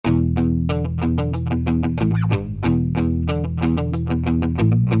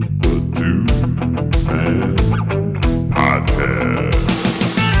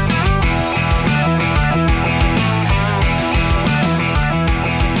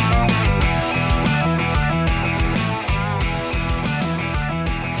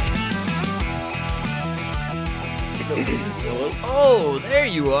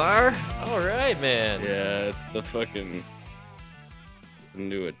you are. All right, man. Yeah, it's the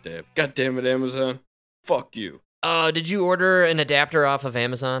new adapter. God damn it, Amazon. Fuck you. Did you order an adapter off of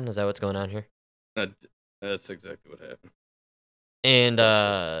Amazon? Is that what's going on here? That's exactly what happened.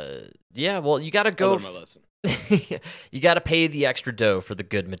 And yeah, well, you gotta go. I learned my lesson. You gotta pay the extra dough for the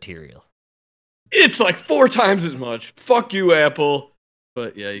good material. It's like 4 times as much. Fuck you, Apple.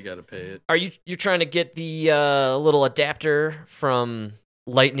 But yeah, you gotta pay it. Are you trying to get the little adapter from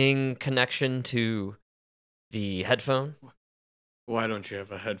Lightning connection to the headphone? Why don't you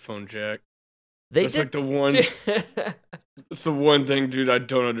have a headphone jack? It's like the one. It's the one thing, dude, I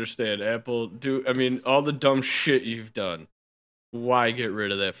don't understand. Apple, dude. I mean, all the dumb shit you've done. Why get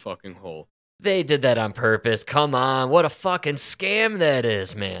rid of that fucking hole? They did that on purpose. Come on, what a fucking scam that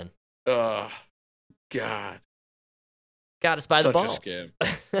is, man. God. Got us by the balls. Such a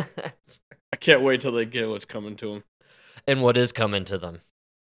scam. I can't wait till they get what's coming to them. And what is coming to them?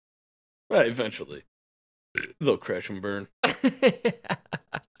 Right, eventually. They'll crash and burn.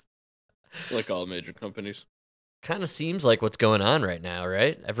 Like all major companies. Kind of seems like what's going on right now,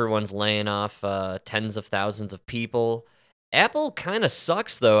 right? Everyone's laying off tens of thousands of people. Apple kind of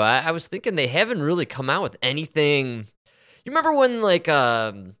sucks, though. I was thinking they haven't really come out with anything. You remember when, like,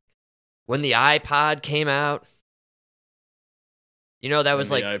 when the iPod came out? You know, that was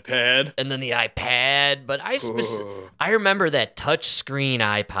the like iPad, and then the iPad. But I remember that touch screen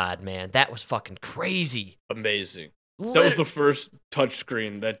iPod, man. That was fucking crazy. Amazing. That was the first touch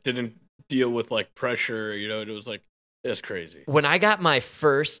screen that didn't deal with like pressure. You know, it was like it's crazy. When I got my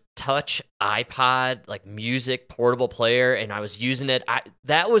first touch iPod, like music portable player, and I was using it,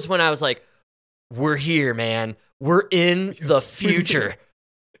 that was when I was like, "We're here, man. We're in the future."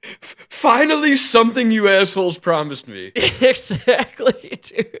 Finally, something you assholes promised me. Exactly,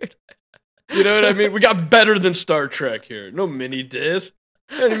 dude. You know what I mean? We got better than Star Trek here. No mini disc.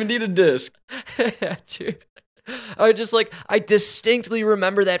 I don't even need a disc. Dude. I distinctly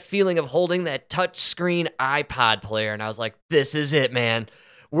remember that feeling of holding that touch screen iPod player, and I was like, this is it, man.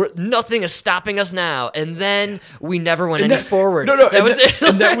 Nothing is stopping us now. And then we never went any forward. No, that was it.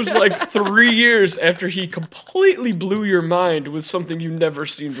 And that was like 3 years after he completely blew your mind with something you never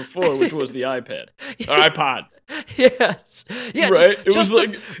seen before, which was the iPad or iPod. Yes. Yeah. Right. It was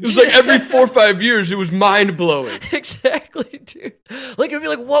like every 4 or 5 years, it was mind blowing. Exactly, dude. Like it'd be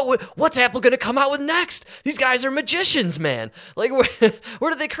like, what's Apple gonna come out with next? These guys are magicians, man. Like where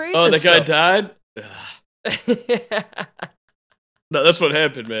did they create this? Oh, that guy stuff? died. No, that's what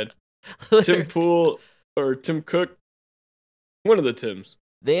happened, man. Tim Pool or Tim Cook, one of the Tims.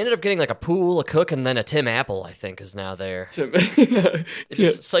 They ended up getting like a Pool, a Cook, and then a Tim Apple, I think, is now there. Tim.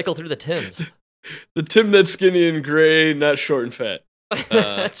 Just cycle through the Tims. The Tim that's skinny and gray, not short and fat.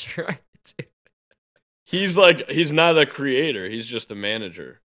 That's right. Dude. He's not a creator. He's just a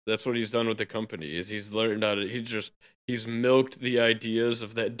manager. That's what he's done with the company. He's learned how to. He's milked the ideas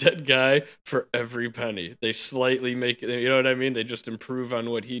of that dead guy for every penny. They slightly make it. You know what I mean? They just improve on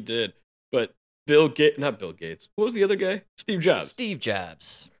what he did. But not Bill Gates. What was the other guy? Steve Jobs. Steve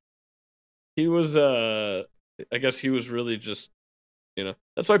Jobs. He was. I guess he was really just. You know,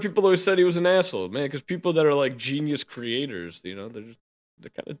 that's why people always said he was an asshole, man. Because people that are like genius creators, you know, they're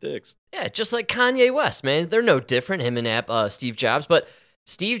kind of dicks. Yeah, just like Kanye West, man. They're no different. Him and Steve Jobs, but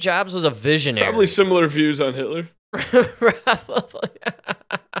Steve Jobs was a visionary. Probably similar views on Hitler. Probably.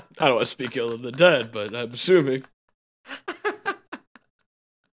 I don't want to speak ill of the dead, but I'm assuming.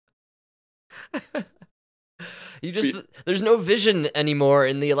 There's no vision anymore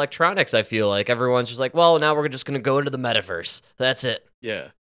in the electronics, I feel like. Everyone's just like, well, now we're just going to go into the metaverse. That's it.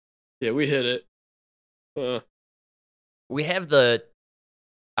 Yeah, we hit it. We have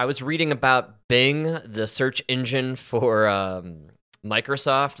I was reading about Bing, the search engine for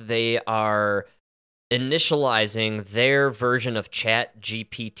Microsoft. They are initializing their version of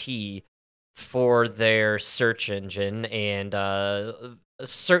ChatGPT for their search engine, and a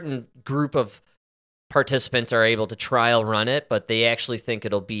certain group of participants are able to trial run it, but they actually think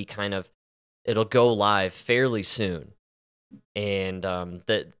it'll go live fairly soon. And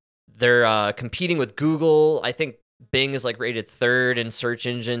they're competing with Google. I think Bing is like rated 3rd in search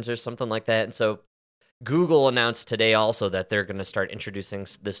engines or something like that. And so Google announced today also that they're going to start introducing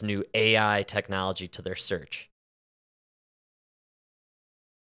this new AI technology to their search.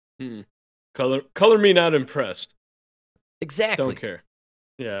 Color me not impressed. Exactly. Don't care.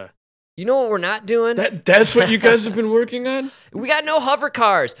 Yeah. You know what we're not doing? That's what you guys have been working on? We got no hover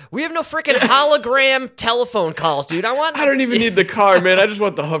cars. We have no freaking hologram telephone calls, dude. I don't even need the car, man. I just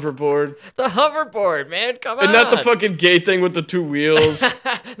want the hoverboard. The hoverboard, man. Come on. And not the fucking gay thing with the 2 wheels.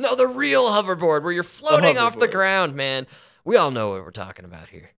 No, the real hoverboard where you're floating off the ground, man. We all know what we're talking about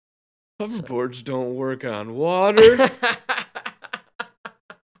here. Hoverboards don't work on water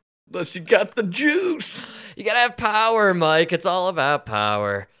unless you got the juice. You gotta have power, Mike. It's all about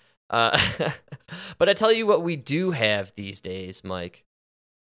power. But I tell you what we do have these days, Mike.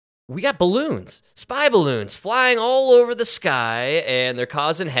 We got balloons, spy balloons, flying all over the sky, and they're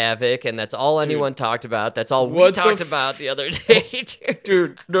causing havoc, and that's all anyone talked about. That's all we talked about the other day,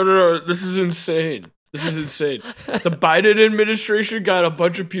 dude. No. This is insane. The Biden administration got a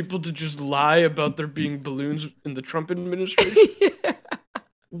bunch of people to just lie about there being balloons in the Trump administration. Yeah.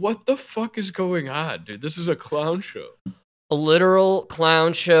 What the fuck is going on, dude? This is a clown show. A literal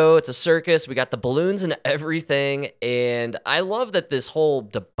clown show. It's a circus. We got the balloons and everything. And I love that this whole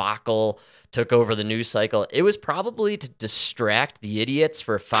debacle took over the news cycle. It was probably to distract the idiots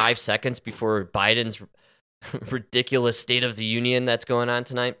for 5 seconds before Biden's ridiculous State of the Union that's going on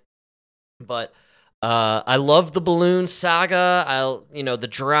tonight. But I love the balloon saga. The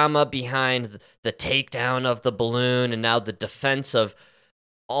drama behind the takedown of the balloon and now the defense of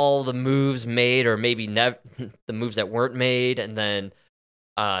all the moves made, or maybe the moves that weren't made, and then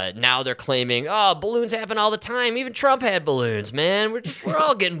now they're claiming, oh, balloons happen all the time. Even Trump had balloons, man. We're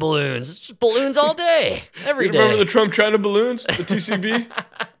all getting balloons. It's just balloons all day, every day. Remember the Trump China balloons, the TCB?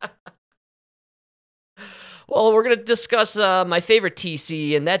 Well, we're gonna discuss my favorite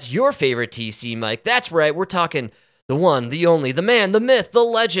TC, and that's your favorite TC, Mike. That's right. We're talking the one, the only, the man, the myth, the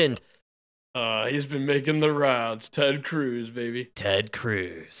legend. He's been making the rounds. Ted Cruz, baby. Ted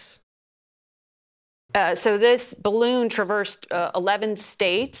Cruz. So this balloon traversed 11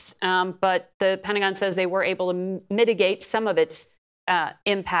 states, but the Pentagon says they were able to mitigate some of its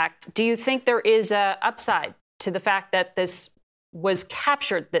impact. Do you think there is an upside to the fact that this was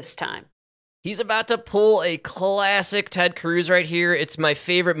captured this time? He's about to pull a classic Ted Cruz right here. It's my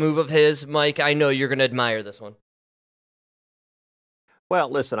favorite move of his. Mike, I know you're going to admire this one. Well,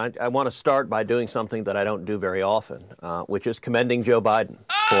 listen, I want to start by doing something that I don't do very often, which is commending Joe Biden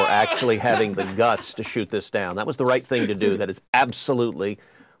for actually having the guts to shoot this down. That was the right thing to do. That is absolutely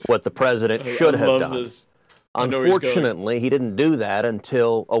what the president should have done. Unfortunately, he didn't do that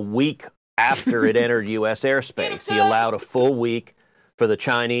until a week after it entered U.S. airspace. He allowed a full week for the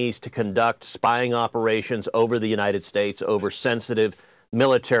Chinese to conduct spying operations over the United States, over sensitive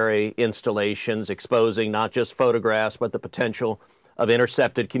military installations, exposing not just photographs, but the potential of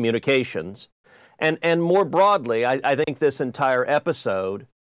intercepted communications. And more broadly, I think this entire episode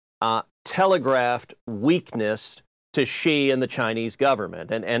telegraphed weakness to Xi and the Chinese government.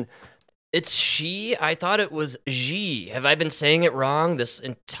 And it's Xi? I thought it was Xi. Have I been saying it wrong this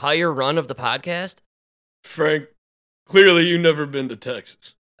entire run of the podcast? Frank, clearly you've never been to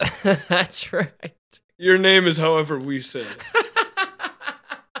Texas. That's right. Your name is however we say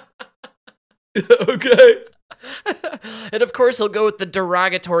it. Okay. And of course, he'll go with the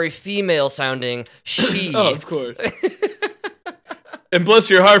derogatory female-sounding she. Oh, of course. And bless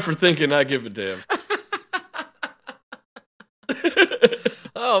your heart for thinking I give a damn.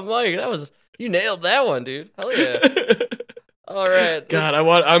 Oh, Mike, you nailed that one, dude. Hell yeah. All right. God,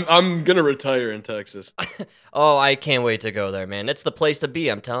 I'm gonna retire in Texas. Oh, I can't wait to go there, man. It's the place to be,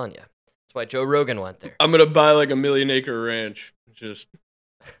 I'm telling you. That's why Joe Rogan went there. I'm gonna buy like a 1,000,000-acre ranch. Just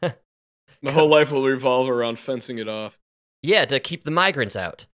my whole life will revolve around fencing it off. Yeah, to keep the migrants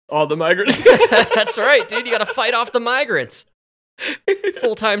out. All the migrants. That's right, dude. You got to fight off the migrants.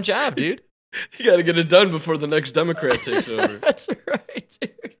 Full-time job, dude. You got to get it done before the next Democrat takes over. That's right,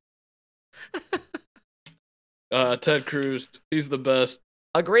 dude. Ted Cruz, he's the best.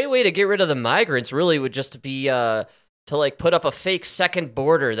 A great way to get rid of the migrants really would just be to like put up a fake second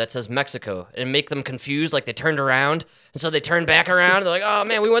border that says Mexico and make them confused, like they turned around, and so they turn back around. They're like, "Oh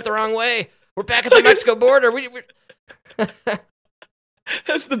man, we went the wrong way. We're back at the Mexico border."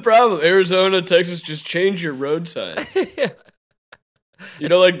 That's the problem. Arizona, Texas, just change your road sign. You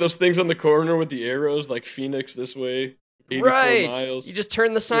know, like those things on the corner with the arrows, like Phoenix this way, 84 miles. You just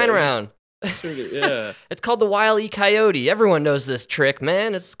turn the sign around. Yeah. It's called the Wile E. Coyote. Everyone knows this trick,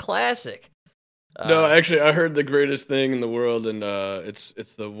 man. It's classic. No, actually, I heard the greatest thing in the world, and it's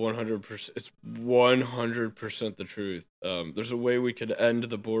the 100%. It's 100% the truth. There's a way we could end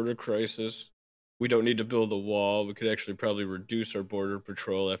the border crisis. We don't need to build a wall. We could actually probably reduce our border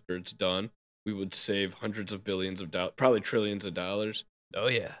patrol after it's done. We would save hundreds of billions of dollars, probably trillions of dollars. Oh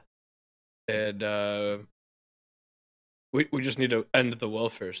yeah. And we just need to end the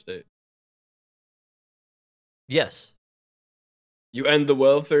welfare state. Yes. You end the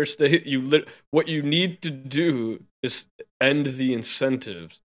welfare state. What you need to do is end the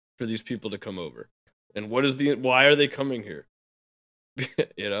incentives for these people to come over. And why are they coming here?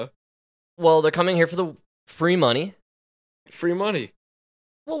 You know? Well, they're coming here for the free money. Free money.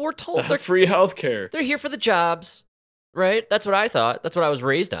 Well, we're told they're Free healthcare. They're here for the jobs, right? That's what I thought. That's what I was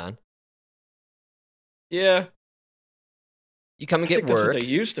raised on. Yeah. You come and I get think that's work. what they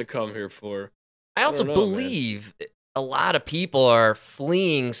used to come here for. I also don't know, believe a lot of people are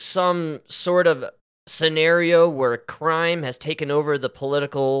fleeing some sort of scenario where crime has taken over the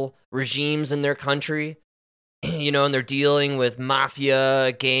political regimes in their country, and they're dealing with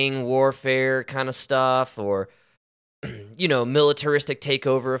mafia, gang warfare kind of stuff, or, militaristic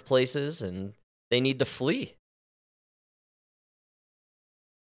takeover of places, and they need to flee.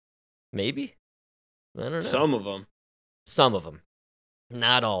 Maybe? I don't know. Some of them. Some of them.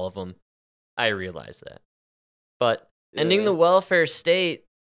 Not all of them. I realize that. But ending the welfare state,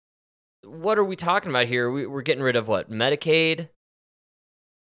 what are we talking about here? We're getting rid of what? Medicaid?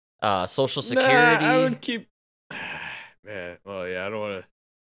 Social Security? Nah, I would keep... Man, well, yeah, I don't want to...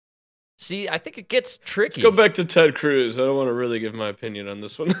 See, I think it gets tricky. Let's go back to Ted Cruz. I don't want to really give my opinion on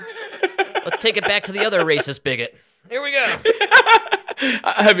this one. Let's take it back to the other racist bigot. Here we go.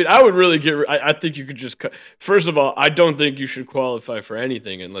 I mean, I would really I think you could just cut. First of all, I don't think you should qualify for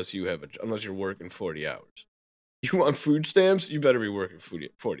anything unless you're working 40 hours. You want food stamps? You better be working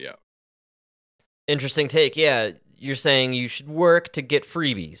 40 hours. Interesting take. Yeah, you're saying you should work to get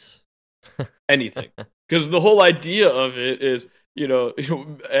freebies. Anything, because the whole idea of it is, Adam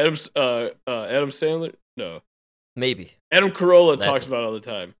Sandler. No, maybe Adam Carolla talks about it all the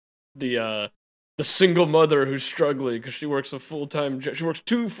time. The single mother who's struggling because she works she works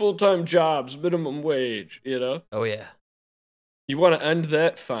 2 full-time jobs, minimum wage, Oh, yeah. You want to end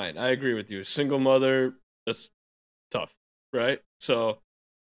that? Fine. I agree with you. Single mother, that's tough, right? So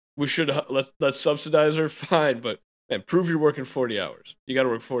we should, let's subsidize her, fine, but man, prove you're working 40 hours. You got to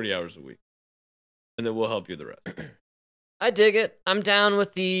work 40 hours a week, and then we'll help you the rest. I dig it. I'm down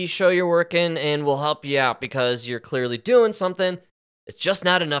with the show you're working, and we'll help you out because you're clearly doing something. It's just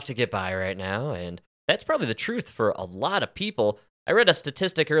not enough to get by right now, and that's probably the truth for a lot of people. I read a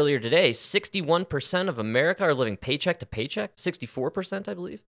statistic earlier today, 61% of America are living paycheck to paycheck, 64%, I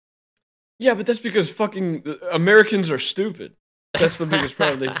believe. Yeah, but that's because fucking Americans are stupid. That's the biggest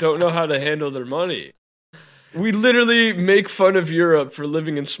problem. They don't know how to handle their money. We literally make fun of Europe for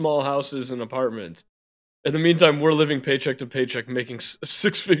living in small houses and apartments. In the meantime, we're living paycheck to paycheck, making a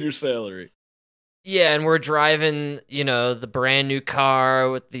 6-figure salary. Yeah, and we're driving, the brand new car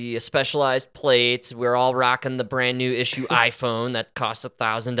with the specialized plates. We're all rocking the brand new issue iPhone that costs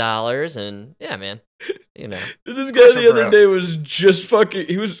 $1,000. And yeah, man, This guy the other day was just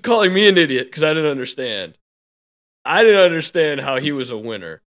he was calling me an idiot because I didn't understand. I didn't understand how he was a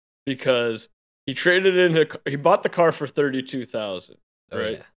winner because he traded he bought the car for $32,000,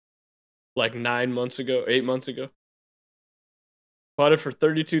 right? Yeah. Like 8 months ago. Bought it for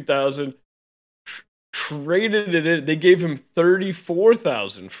 $32,000. Traded it in. They gave him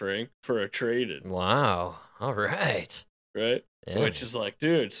 $34,000, Frank, for a trade-in. Wow. All right. Right? Yeah. Which is like,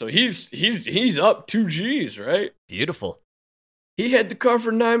 dude, so he's up 2 G's, right? Beautiful. He had the car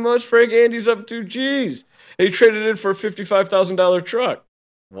for 9 months, Frank, and he's up 2 G's. And he traded in for a $55,000 truck.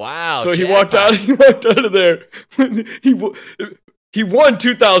 Wow. So he walked out of there. He won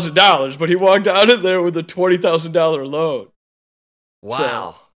 $2,000, but he walked out of there with a $20,000 loan. Wow.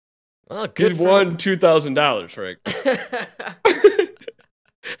 So, well, good. He won $2,000, Frank.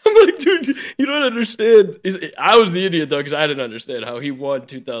 I'm like, dude, you don't understand. I was the idiot, though, because I didn't understand how he won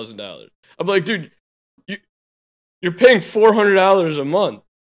 $2,000. I'm like, dude, you're paying $400 a month.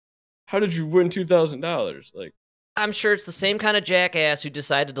 How did you win $2,000? Like, I'm sure it's the same kind of jackass who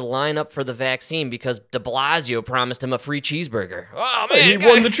decided to line up for the vaccine because de Blasio promised him a free cheeseburger. Oh, man. He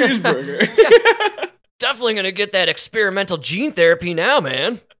won the cheeseburger. Definitely going to get that experimental gene therapy now,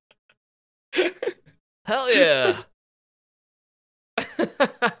 man. Hell yeah.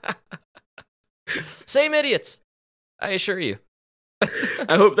 Same idiots, I assure you.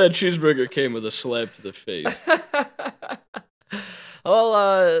 I hope that cheeseburger came with a slap to the face.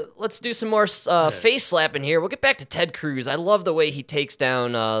 Well, let's do some more face slapping here. We'll get back to Ted Cruz. I love the way he takes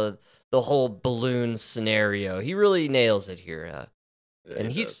down the whole balloon scenario. He really nails it here.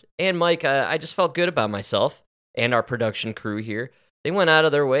 And Mike, I just felt good about myself and our production crew here. They went out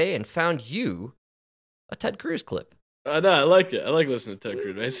of their way and found you a Ted Cruz clip. No, I like it. I like listening to Ted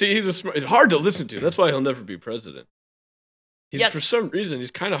Cruz, man. See, it's hard to listen to. That's why he'll never be president. For some reason, he's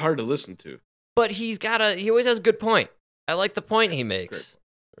kind of hard to listen to. But he always has a good point. I like the point he makes.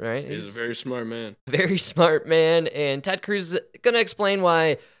 Right? He's a very smart man. Very smart man. And Ted Cruz is going to explain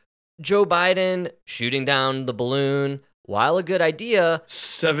why Joe Biden shooting down the balloon, while a good idea,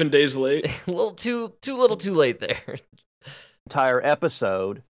 7 days late. a little too late there. Entire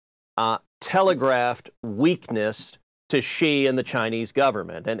episode telegraphed weakness to Xi and the Chinese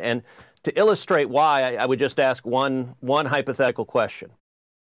government. And to illustrate why, I would just ask one hypothetical question.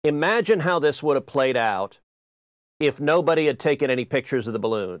 Imagine how this would have played out if nobody had taken any pictures of the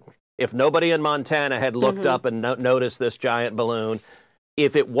balloon, if nobody in Montana had looked up and noticed this giant balloon,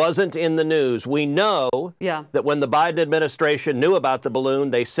 if it wasn't in the news. We know that when the Biden administration knew about the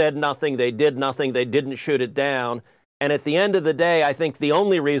balloon, they said nothing, they did nothing, they didn't shoot it down. And at the end of the day, I think the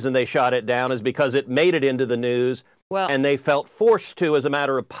only reason they shot it down is because it made it into the news, and they felt forced to as a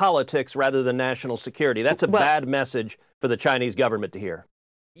matter of politics rather than national security. That's a bad message for the Chinese government to hear.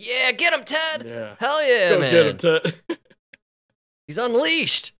 Yeah, get him, Ted. Yeah. Hell yeah, Go man. get him, Ted. He's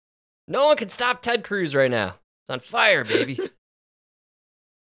unleashed. No one can stop Ted Cruz right now. It's on fire, baby.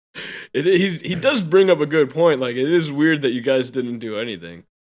 He does bring up a good point. Like, it is weird that you guys didn't do anything.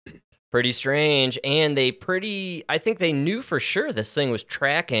 Pretty strange. And I think they knew for sure this thing was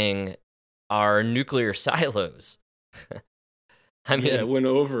tracking our nuclear silos. I mean, it went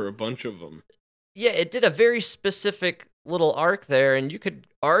over a bunch of them. Yeah, it did a very specific little arc there, and you could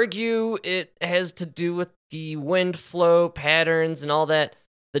argue it has to do with the wind flow patterns and all that,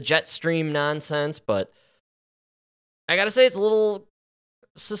 the jet stream nonsense, but I gotta say it's a little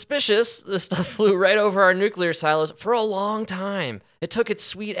suspicious. This stuff flew right over our nuclear silos for a long time. It took its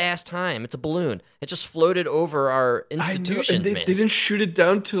sweet ass time. It's a balloon. It just floated over our institutions, man. Man. They didn't shoot it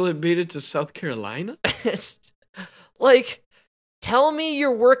down till it made it to South Carolina? It's like, tell me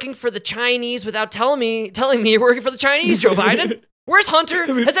you're working for the Chinese without telling me you're working for the Chinese, Joe Biden. Where's Hunter?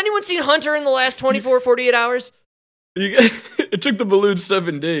 Has anyone seen Hunter in the last 24, 48 hours? It took the balloon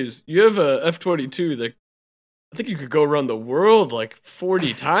 7 days. You have a F-22 that I think you could go around the world like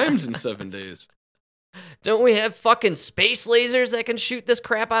 40 times in 7 days. Don't we have fucking space lasers that can shoot this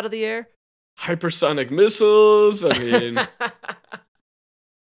crap out of the air? Hypersonic missiles. I mean...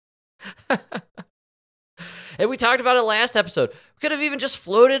 And we talked about it last episode. We could have even just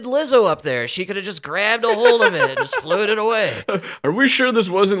floated Lizzo up there. She could have just grabbed a hold of it and just floated away. Are we sure this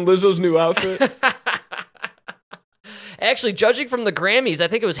wasn't Lizzo's new outfit? Actually, judging from the Grammys, I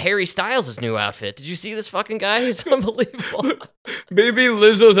think it was Harry Styles' new outfit. Did you see this fucking guy? He's unbelievable. Maybe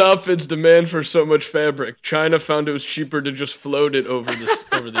Lizzo's outfits demand for so much fabric. China found it was cheaper to just float it over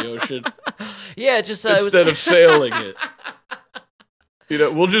the ocean. Yeah, just instead of sailing it. You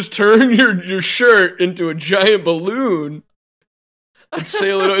know, we'll just turn your shirt into a giant balloon and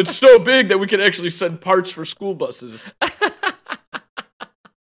sail it. It's so big that we can actually send parts for school buses.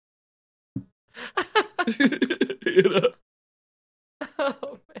 You know?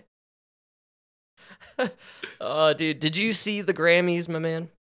 Oh, man. Oh, dude, did you see the Grammys, my man?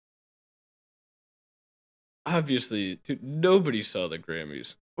 Obviously, dude, nobody saw the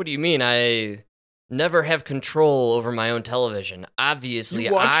Grammys. What do you mean? I never have control over my own television. Obviously,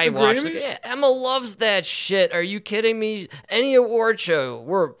 I watch it. Yeah, Emma loves that shit. Are you kidding me? Any award show,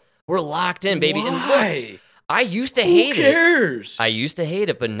 we're locked in, baby. Why? And look, I used to hate it. Who cares? I used to hate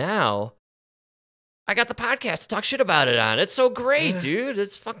it, but now I got the podcast to talk shit about it on. It's so great, dude.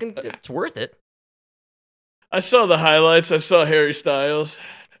 It's worth it. I saw the highlights. I saw Harry Styles.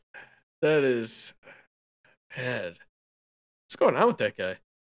 That is bad. What's going on with that guy?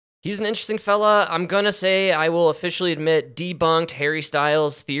 He's an interesting fella. I'm going to say, I will officially admit, debunked Harry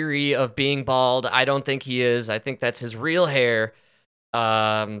Styles' theory of being bald. I don't think he is. I think that's his real hair.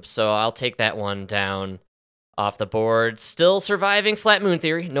 So I'll take that one down off the board. Still surviving flat moon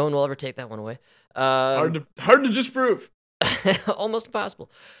theory. No one will ever take that one away. Hard to disprove. Almost impossible.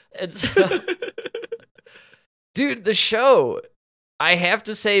 It's, dude, the show, I have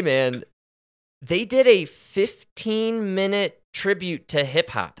to say, man, they did a 15-minute tribute to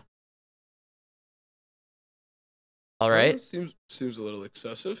hip-hop. All right. Seems a little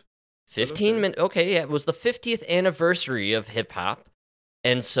excessive. 15 minutes. Okay, yeah, it was the 50th anniversary of hip hop,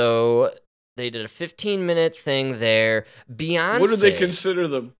 and so they did a 15-minute thing there. Beyonce. What do they consider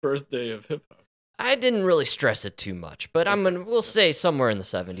the birthday of hip hop? I didn't really stress it too much, but we'll say somewhere in the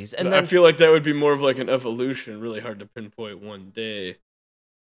 70s. And then, I feel like that would be more of like an evolution. Really hard to pinpoint one day.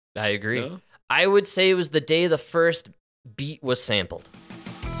 I agree. No? I would say it was the day the first beat was sampled.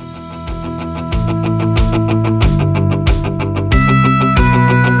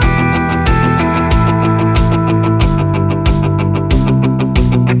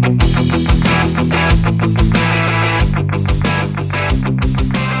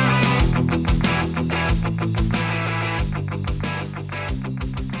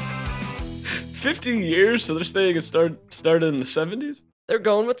 Years, so they're saying it started in the 70s? They're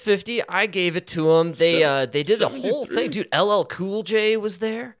going with 50. I gave it to them. They did a whole 73. thing. Dude, LL Cool J was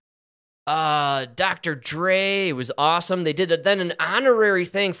there. Dr. Dre. It was awesome. They did then an honorary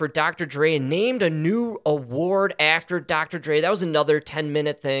thing for Dr. Dre and named a new award after Dr. Dre. That was another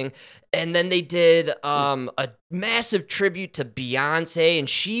 10-minute thing. And then they did a massive tribute to Beyonce, and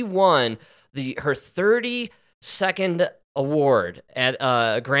she won her 32nd award at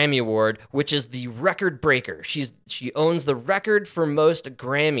a Grammy Award, which is the record breaker. She owns the record for most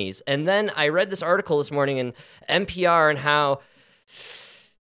Grammys. And then I read this article this morning in NPR on how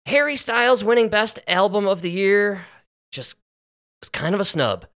Harry Styles winning Best Album of the Year just was kind of a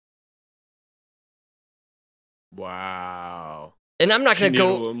snub. Wow. And I'm not going to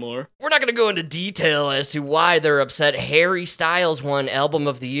go. A little more. We're not going to go into detail as to why they're upset. Harry Styles won Album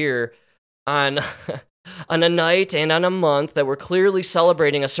of the Year on a night and on a month that we're clearly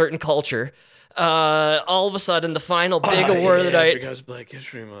celebrating a certain culture. All of a sudden, the final big award of the night, because Black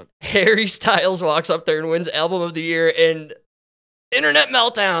History Month, Harry Styles walks up there and wins Album of the Year, and internet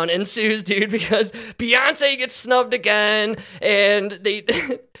meltdown ensues, dude, because Beyonce gets snubbed again, and they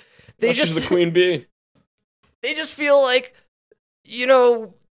she's the queen bee. They just feel like, you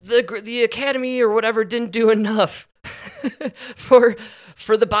know, the Academy or whatever didn't do enough for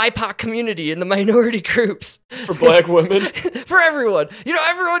the BIPOC community and the minority groups. For black women. For everyone. You know,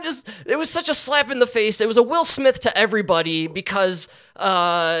 everyone it was such a slap in the face. It was a Will Smith to everybody because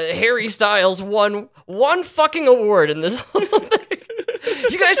Harry Styles won one fucking award in this whole thing.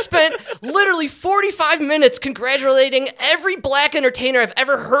 You guys spent literally 45 minutes congratulating every black entertainer I've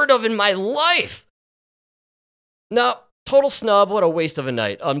ever heard of in my life. No, total snub. What a waste of a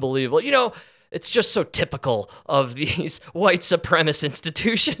night. Unbelievable. You know, it's just so typical of these white supremacist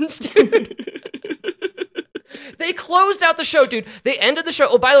institutions, dude. They closed out the show, dude. They ended the show.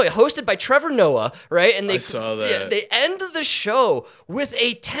 Oh, by the way, hosted by Trevor Noah, right? And I saw that. Yeah, they ended the show with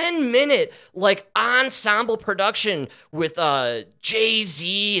a 10-minute like ensemble production with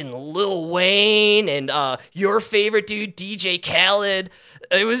Jay-Z and Lil Wayne and your favorite dude, DJ Khaled.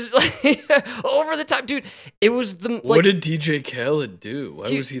 It was like over the top, dude. It was what did DJ Khaled do? Why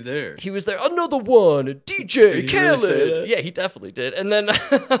was he there? He was there. Another one, DJ Khaled. Really yeah, he definitely did. And then,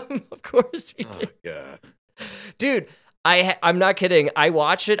 of course, he did. Oh God, dude. I'm not kidding. I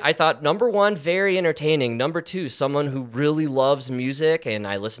watched it. I thought, number one, very entertaining. Number two, someone who really loves music, and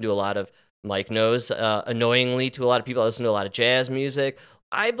I listen to a lot of, Mike knows, annoyingly to a lot of people, I listen to a lot of jazz music.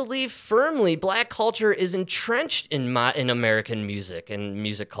 I believe firmly black culture is entrenched in American music and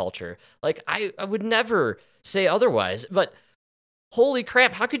music culture. Like, I would never say otherwise. But holy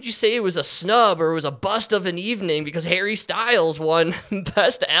crap, how could you say it was a snub or it was a bust of an evening because Harry Styles won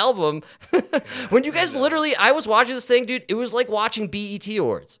Best Album? When you guys literally, I was watching this thing, dude, it was like watching BET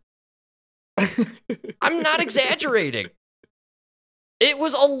Awards. I'm not exaggerating. It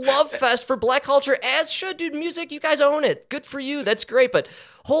was a love fest for black culture, as should, dude. Music, you guys own it. Good for you. That's great. But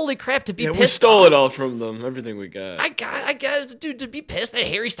holy crap, to be pissed we stole it all from them. Everything we got. I got, dude, to be pissed that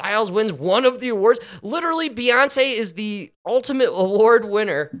Harry Styles wins one of the awards. Literally, Beyonce is the ultimate award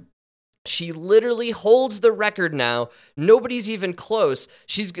winner. She literally holds the record now. Nobody's even close.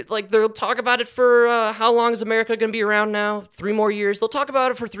 She's like, they'll talk about it for how long is America going to be around now? 3 more years. They'll talk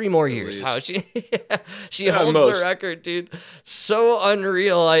about it for 3 more years. How she holds the record, dude. So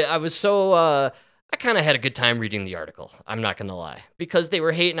unreal. I was so I kind of had a good time reading the article. I'm not going to lie, because they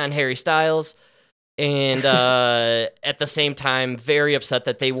were hating on Harry Styles. And at the same time, very upset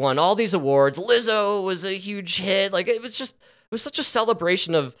that they won all these awards. Lizzo was a huge hit. Like, it was such a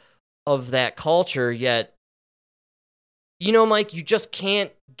celebration of that culture, yet, you know, Mike, you just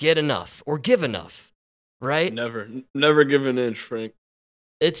can't get enough or give enough, right? Never give an inch, Frank.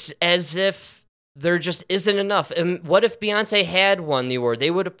 It's as if there just isn't enough. And what if Beyonce had won the award?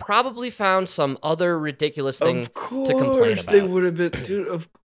 They would have probably found some other ridiculous thing to complain about. They would have been, dude.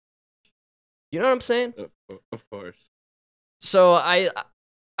 You know what I'm saying? Of course. So I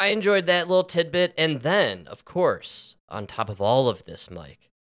enjoyed that little tidbit. And then, of course, on top of all of this, Mike,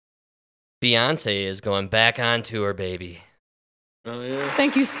 Beyonce is going back on tour, baby. Oh, yeah.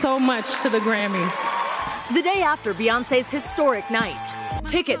 Thank you so much to the Grammys. The day after Beyonce's historic night,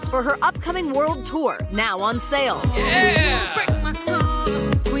 tickets for her upcoming world tour now on sale. Yeah!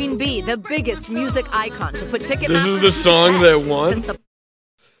 Queen Bee, the biggest music icon to put Ticketmaster. This is the song that won?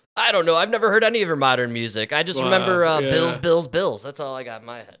 I don't know. I've never heard any of her modern music. I just remember Bills, Bills, Bills. That's all I got in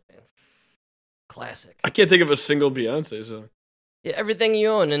my head, man. Classic. I can't think of a single Beyonce song. Yeah, Everything You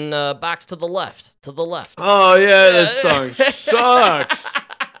Own in Box to the Left. To the left. Oh, yeah, that song sucks.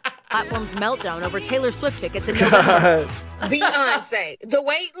 Platform's meltdown over Taylor Swift tickets in November. Beyonce, the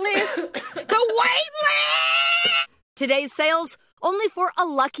wait list. The wait list! Today's sales Only for a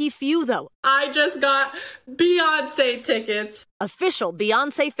lucky few, though. I just got Beyonce tickets. Official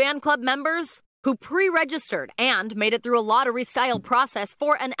Beyonce fan club members who pre-registered and made it through a lottery-style process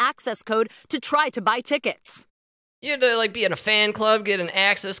for an access code to try to buy tickets. You had to like be in a fan club, get an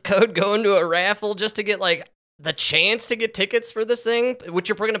access code, go into a raffle just to get like the chance to get tickets for this thing, which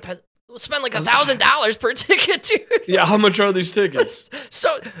you're probably gonna spend like $1,000 per ticket, dude. Yeah, how much are these tickets?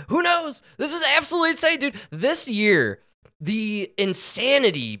 So who knows? This is absolutely insane, dude. This year, the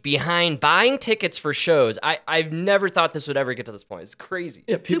insanity behind buying tickets for shows, I've never thought this would ever get to this point. It's crazy.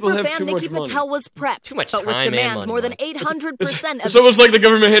 Yeah, people have Superfan too Nikki much money. Patel was prepped, Too much but with time and demand money, more than Mike. 800% of It's almost like the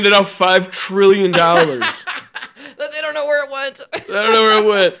government handed out $5 trillion. They don't know where it went. I don't know where it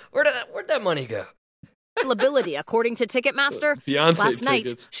went. Where'd that money go? availability, according to Ticketmaster. Beyonce Last night,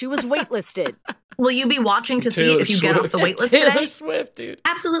 tickets. she was waitlisted. Will you be watching to see Taylor if you get off Swift. the wait list Taylor today? Swift, dude.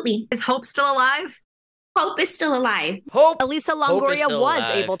 Absolutely. Is Hope still alive? Hope is still alive. Hope. Elisa Hope is Longoria still was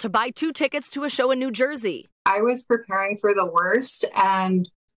alive. able to buy 2 tickets to a show in New Jersey. I was preparing for the worst, and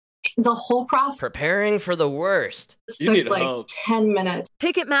the whole process Preparing for the worst. You need took like help. 10 minutes.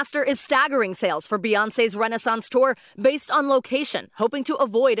 Ticketmaster is staggering sales for Beyonce's Renaissance tour based on location, hoping to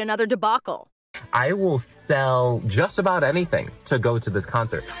avoid another debacle. I will sell just about anything to go to this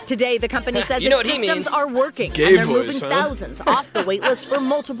concert. Today, the company says You know its what he systems means. are working, Gay and they're voice, moving huh? thousands off the waitlist for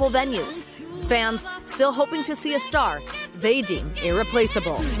multiple venues. Fans still hoping to see a star they deem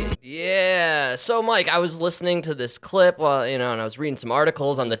irreplaceable. Yeah. So, Mike, I was listening to this clip, and I was reading some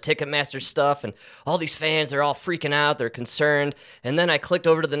articles on the Ticketmaster stuff, and all these fans, they're all freaking out, they're concerned. And then I clicked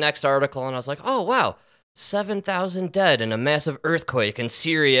over to the next article, and I was like, oh, wow, 7,000 dead in a massive earthquake in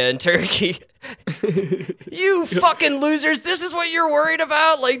Syria and Turkey. You fucking losers! This is what you're worried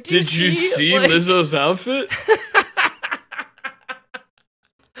about? Like, Did you see like, Lizzo's outfit?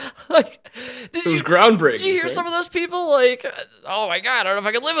 Like, It was groundbreaking. Did you hear right? some of those people like, oh my god, I don't know if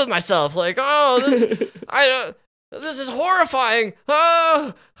I can live with myself. Like, oh, this is horrifying.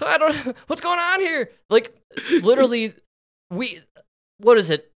 Oh, I don't. What's going on here? Like, literally, what is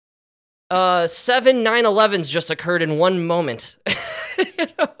it? 7 9/11s just occurred in one moment,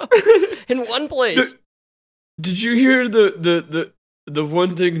 in one place. Did you hear the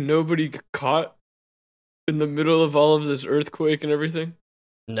one thing nobody caught in the middle of all of this earthquake and everything?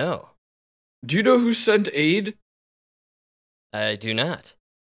 No, Do you know who sent aid? I do not.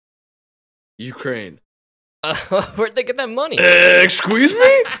 Ukraine. Where'd they get that money? Excuse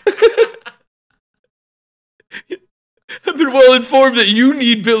me? I've been well informed that you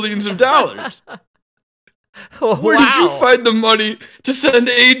need billions of dollars. Where did you Wow. find the money to send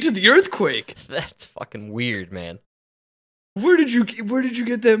aid to the earthquake? That's fucking weird, man. Where did you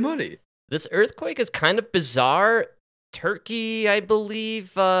get that money? This earthquake is kind of bizarre. Turkey, I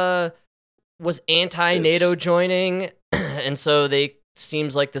believe, was anti-NATO Yes. joining, and so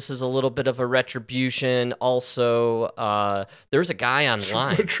seems like this is a little bit of a retribution. Also, there's a guy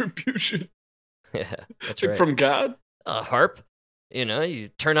online. Retribution. Yeah, that's Like right. from God? A harp. You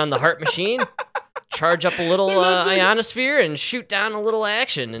turn on the harp machine, charge up a little They're not doing it. ionosphere, and shoot down a little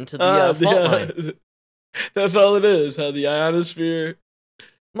action into the fault line. That's all it is. How the ionosphere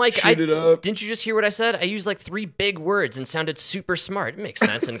Mike, shoot it up. didn't you just hear what I said? I used like 3 big words and sounded super smart. It makes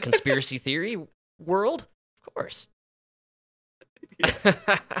sense in conspiracy theory world, of course.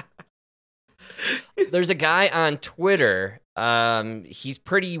 There's a guy on Twitter. He's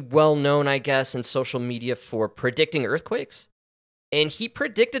pretty well known, I guess, in social media for predicting earthquakes. And he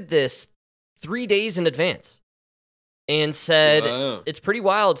predicted this 3 days in advance and said Wow. it's pretty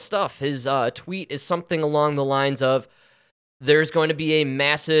wild stuff. His tweet is something along the lines of, there's going to be a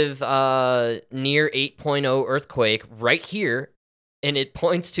massive near 8.0 earthquake right here, and it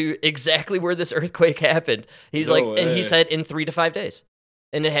points to exactly where this earthquake happened. He's No like, and way. he said in 3 to 5 days,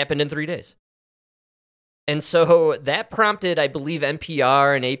 and it happened in 3 days. And so that prompted, I believe,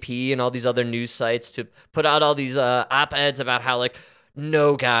 NPR and AP and all these other news sites to put out all these op-eds about how, like,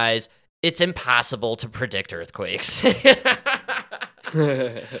 no, guys, it's impossible to predict earthquakes. And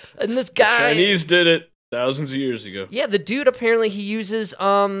this guy, Chinese did it thousands of years ago. yeah, the dude apparently he uses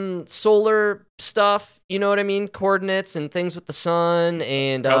solar stuff, you know what I mean, coordinates and things with the sun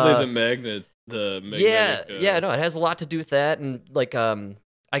and Probably the magnet. The magnetic, yeah, no, it has a lot to do with that and like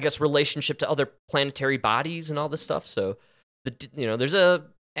I guess relationship to other planetary bodies and all this stuff. So there's a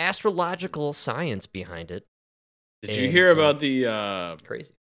astrological science behind it. Did you And hear so- about the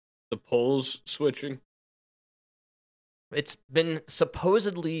Crazy. poles switching? It's been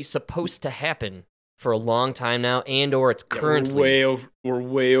supposedly supposed to happen for a long time now, and or it's currently We're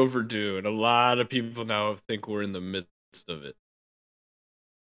way overdue, and a lot of people now think we're in the midst of it.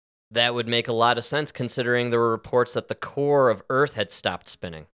 That would make a lot of sense considering there were reports that the core of Earth had stopped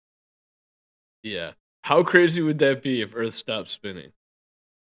spinning. Yeah. How crazy would that be if Earth stopped spinning?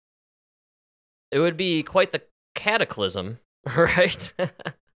 It would be quite the cataclysm, right?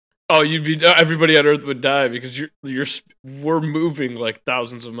 Oh, everybody on Earth would die because we're moving like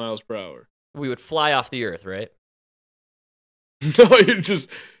thousands of miles per hour. We would fly off the Earth, right? No, you're just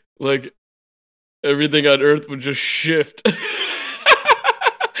like everything on Earth would just shift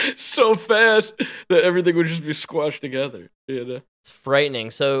so fast that everything would just be squashed together. You know? It's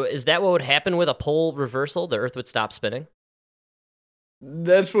frightening. So is that what would happen with a pole reversal? The Earth would stop spinning?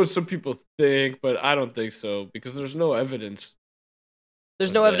 That's what some people think, but I don't think so because there's no evidence.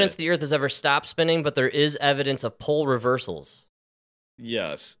 There's no evidence the Earth has ever stopped spinning, but there is evidence of pole reversals.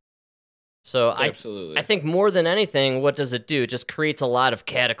 Yes. So absolutely. I think more than anything, what does it do? It just creates a lot of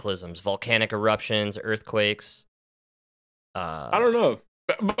cataclysms, volcanic eruptions, earthquakes. I don't know.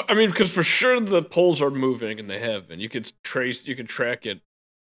 I mean, because for sure the poles are moving, and they have been. You can track it.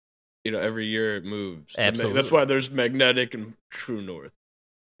 You know, every year it moves. Absolutely. That's why there's magnetic and true north.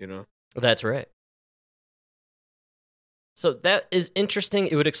 You know. That's right. So that is interesting.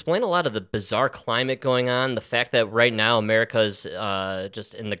 It would explain a lot of the bizarre climate going on. The fact that right now America's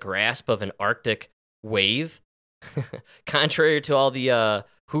just in the grasp of an Arctic wave, contrary to all the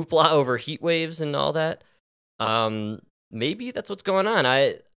hoopla over heat waves and all that. Maybe that's what's going on.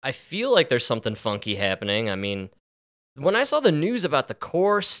 I feel like there's something funky happening. I mean, when I saw the news about the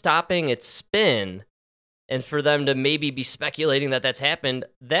core stopping its spin, and for them to maybe be speculating that that's happened,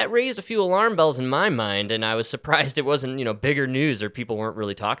 that raised a few alarm bells in my mind, and I was surprised it wasn't, bigger news or people weren't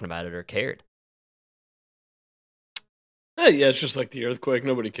really talking about it or cared. Yeah, it's just like the earthquake.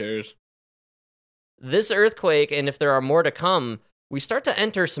 Nobody cares. This earthquake, and if there are more to come, we start to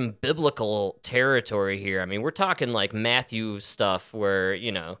enter some biblical territory here. I mean, we're talking like Matthew stuff where,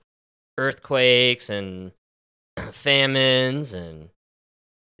 earthquakes and famines and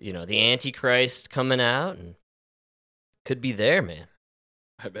the Antichrist coming out, and could be there, man.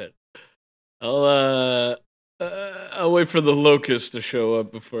 I bet. I'll wait for the locust to show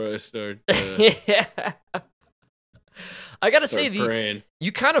up before I start. Yeah. I gotta say,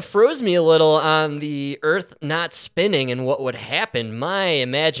 you kind of froze me a little on the Earth not spinning and what would happen. My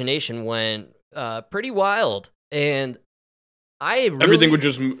imagination went pretty wild, and everything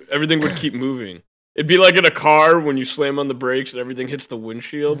would keep moving. It'd be like in a car when you slam on the brakes and everything hits the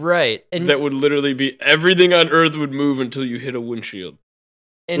windshield. Right. And that would literally be everything on Earth would move until you hit a windshield,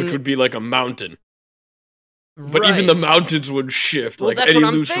 which would be like a mountain. But even the mountains would shift, like any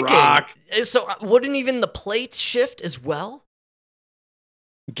loose rock. So wouldn't even the plates shift as well?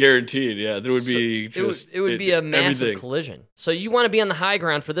 Guaranteed, yeah. There would be it would be a massive collision. So you want to be on the high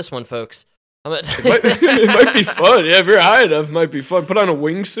ground for this one, folks. It might be fun. Yeah, if you're high enough, it might be fun. Put on a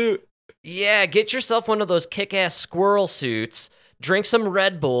wingsuit. Yeah, get yourself one of those kick-ass squirrel suits, drink some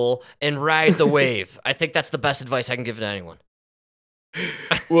Red Bull, and ride the wave. I think that's the best advice I can give to anyone.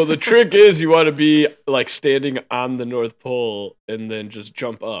 Well, the trick is you want to be like standing on the North Pole and then just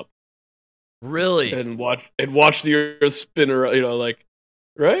jump up. Really? And watch the Earth spin around,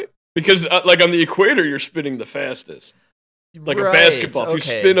 right? Because like on the equator, you're spinning the fastest. Like a basketball. If you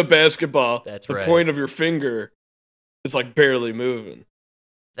spin a basketball, the point of your finger is like barely moving.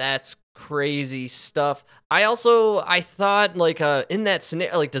 That's crazy stuff. I thought in that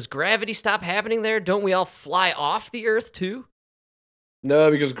scenario, does gravity stop happening there? Don't we all fly off the Earth too? No,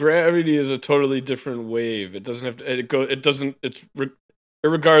 because gravity is a totally different wave. It doesn't have to. It's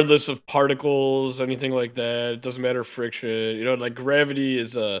regardless of particles, anything like that. It doesn't matter friction. Like gravity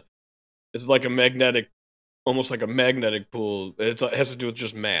is like a magnetic, almost like a magnetic pull. It has to do with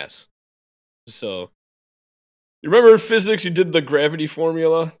just mass. So. You remember in physics, you did the gravity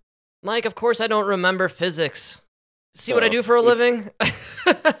formula? Mike, of course I don't remember physics. See what I do for a living?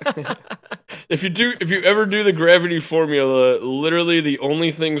 If you ever do the gravity formula, literally the only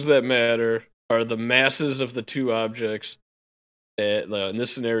things that matter are the masses of the two objects, in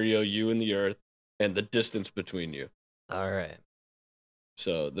this scenario, you and the Earth, and the distance between you. All right.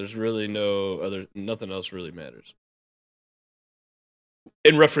 So there's really nothing else really matters.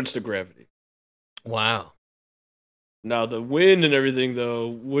 In reference to gravity. Wow. Now, the wind and everything, though,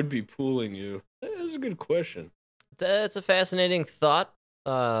 would be pooling you. That's a good question. That's a fascinating thought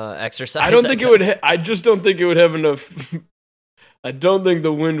exercise. I don't think it would. I just don't think it would have enough. I don't think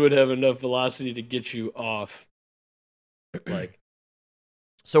the wind would have enough velocity to get you off.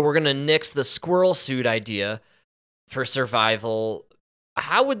 So we're going to nix the squirrel suit idea for survival.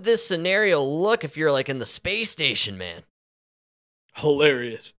 How would this scenario look if you're in the space station, man?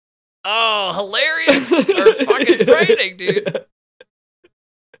 Hilarious. Oh, hilarious or fucking frightening, dude.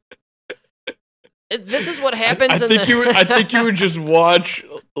 This is what happens. I think you would just watch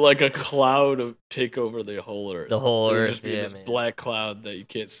like a cloud take over the whole Earth. The whole It would Earth, just be yeah, this man. black cloud that you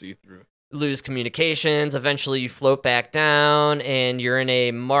can't see through. Lose communications. Eventually, you float back down, and you're in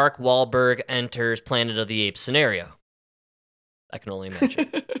a Mark Wahlberg enters Planet of the Apes scenario. I can only imagine.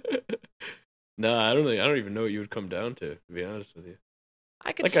 No, I don't even know what you would come down to be honest with you.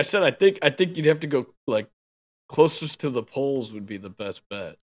 I could Like I said, I think you'd have to go like closest to the poles would be the best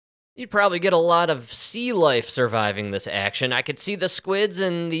bet. You'd probably get a lot of sea life surviving this action. I could see the squids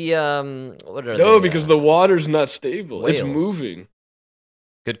and the what are No, they, because the water's not stable. It's whales. moving.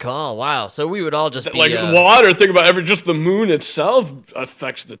 Good call. Wow. So we would all just be Like water, think about just the moon itself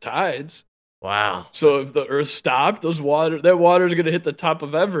affects the tides. wow. So if the Earth stopped, that water is gonna hit the top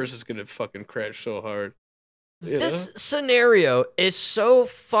of Everest. It's gonna fucking crash so hard. You This know? scenario is so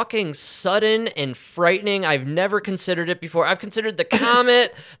fucking sudden and frightening. I've never considered it before. I've considered the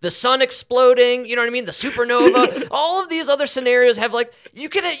comet, the sun exploding, you know what I mean? The supernova. All of these other scenarios have like you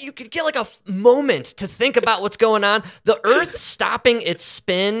could get like a moment to think about what's going on. The Earth stopping its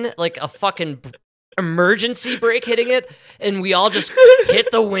spin like a fucking emergency brake hitting it, and we all just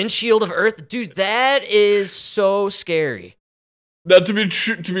hit the windshield of Earth. Dude, that is so scary. Now to be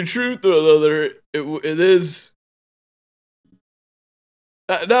true though, it is.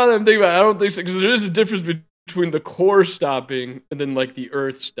 Now that I'm thinking about it, I don't think so, because there is a difference between the core stopping and then like the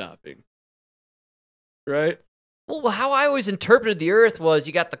Earth stopping, right? Well, how I always interpreted the Earth was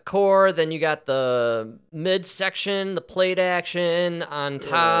you got the core, then you got the midsection, the plate action on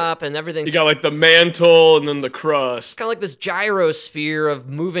top, and everything's You got like the mantle and then the crust. kind of like this gyrosphere of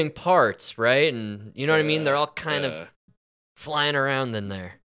moving parts, right? And you know what I mean? They're all kind of flying around in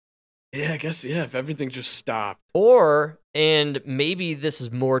there. Yeah, I guess if everything just stopped. Or, and maybe this is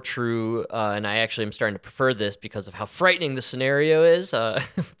more true, and I actually am starting to prefer this because of how frightening the scenario is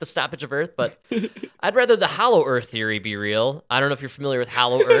with the stoppage of Earth, but I'd rather the hollow Earth theory be real. I don't know if you're familiar with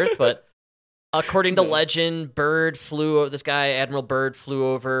hollow Earth, but according to legend, this guy, Admiral Byrd, flew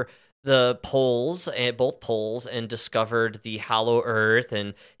over the poles, both poles, and discovered the hollow Earth,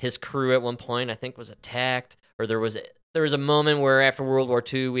 and his crew at one point, I think, was attacked, or there was a moment where after World War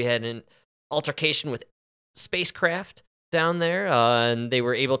II, we had an altercation with spacecraft down there, and they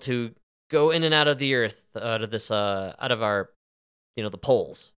were able to go in and out of the Earth, out of our, the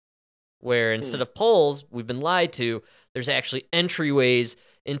poles. Where instead of poles, we've been lied to. There's actually entryways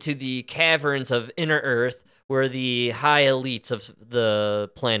into the caverns of inner Earth, where the high elites of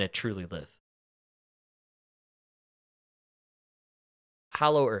the planet truly live.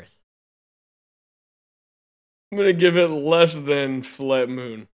 Hollow Earth. I'm gonna give it less than flat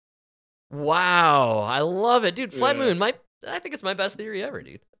moon. Wow, I love it, dude. Flat Yeah. moon, I think it's my best theory ever,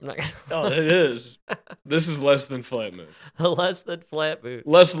 dude. I'm not gonna Oh, it is. This is less than flat moon. less than flat moon.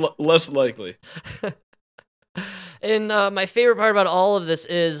 Less likely. And my favorite part about all of this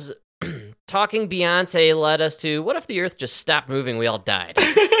is talking Beyonce led us to what if the Earth just stopped moving, we all died.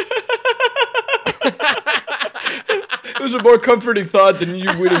 It was a more comforting thought than you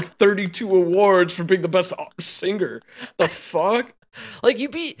winning 32 awards for being the best singer. The fuck? Like you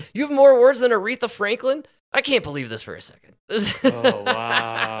have more awards than Aretha Franklin? I can't believe this for a second. Oh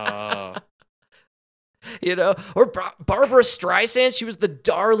wow. Or Barbara Streisand, she was the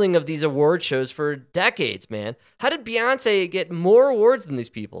darling of these award shows for decades, man. How did Beyonce get more awards than these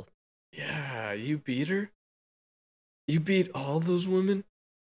people? Yeah, you beat her? You beat all those women?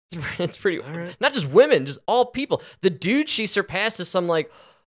 It's pretty, right. Not just women, just all people. The dude she surpassed is some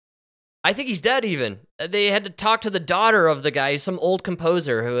I think he's dead even. They had to talk to the daughter of the guy, some old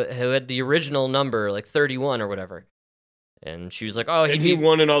composer who had the original number, like 31 or whatever. And she was like, oh, he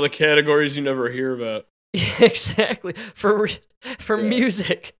won in all the categories you never hear about. Exactly. For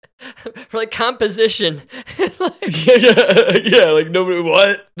music. For like composition. Yeah, like nobody,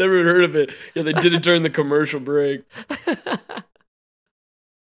 what? Never even heard of it. Yeah, they did it during the commercial break.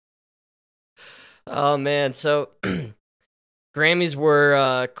 Oh, man. So Grammys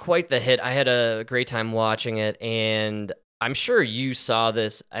were quite the hit. I had a great time watching it, and I'm sure you saw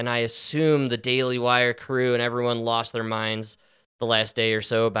this, and I assume the Daily Wire crew and everyone lost their minds the last day or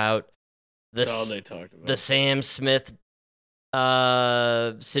so about That's all they talked about. the Sam Smith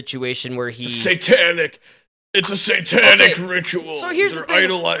situation where he... Satanic! It's a satanic Okay, ritual. so here's They're the thing.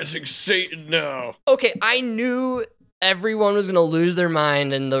 idolizing Satan now. Okay, I knew everyone was going to lose their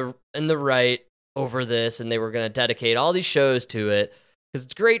mind in the right over this, and they were going to dedicate all these shows to it because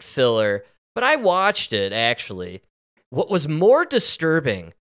it's great filler. But I watched it, actually. What was more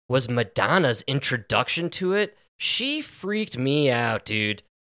disturbing was Madonna's introduction to it. She freaked me out, dude.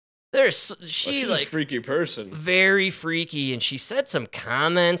 She's a freaky person. Very freaky, and she said some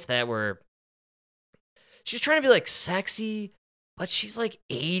comments that were she was trying to be like sexy, but she's like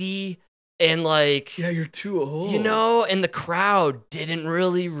 80 and like Yeah, you're too old. you know, and the crowd didn't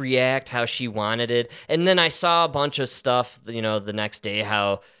really react how she wanted it. And then I saw a bunch of stuff, you know, the next day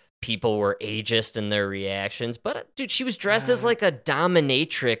how people were ageist in their reactions. But dude, she was dressed as like a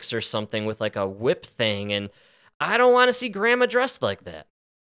dominatrix or something with like a whip thing, and I don't want to see grandma dressed like that.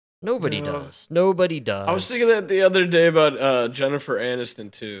 Nobody does. Nobody does. I was thinking that the other day about Jennifer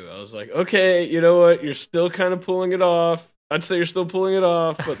Aniston too. I was like, okay, you know what? You're still kind of pulling it off. I'd say you're still pulling it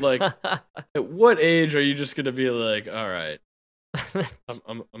off, but like, at what age are you just gonna be like, all right,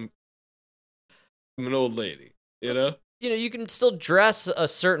 I'm an old lady, you know? You know, you can still dress a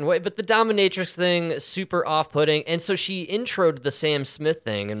certain way, but the dominatrix thing is super off-putting. And so she introed the Sam Smith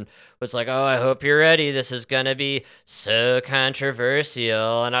thing and was like, oh, I hope you're ready. This is going to be so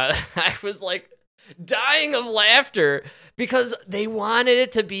controversial. And I was like dying of laughter because they wanted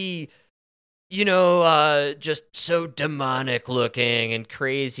it to be, you know, just so demonic looking and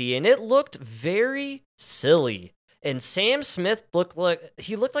crazy. And it looked very silly. And Sam Smith looked like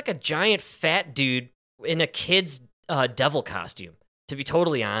a giant fat dude in a kid's devil costume, to be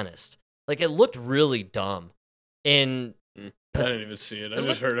totally honest. Like, it looked really dumb. And I didn't even see it. I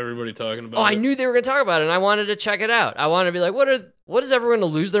just heard everybody talking about it. I knew they were going to talk about it, and I wanted to check it out. I wanted to be like, what is everyone to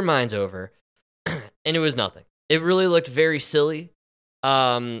lose their minds over? And it was nothing. It really looked very silly.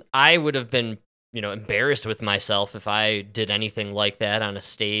 I would have been, you know, embarrassed with myself if I did anything like that on a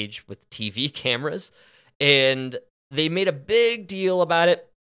stage with TV cameras. And they made a big deal about it,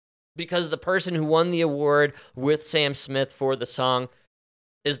 because the person who won the award with Sam Smith for the song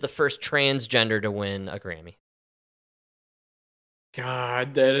is the first transgender to win a Grammy.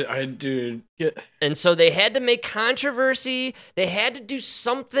 God, And so they had to make controversy. They had to do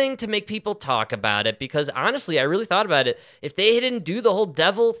something to make people talk about it, because honestly, I really thought about it. If they didn't do the whole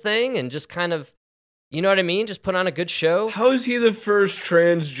devil thing and just kind of, you know what I mean? Just put on a good show. How is he the first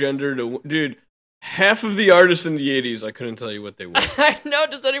transgender to... Dude, half of the artists in the 80s, I couldn't tell you what they were. I know.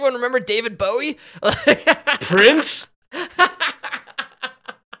 Does anyone remember David Bowie? Prince?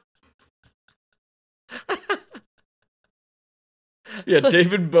 Yeah,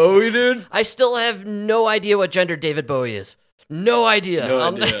 David Bowie, dude. I still have no idea what gender David Bowie is. No idea. No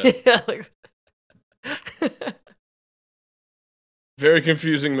idea. Very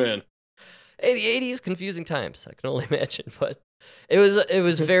confusing man. Hey, the 80s, confusing times. I can only imagine, but it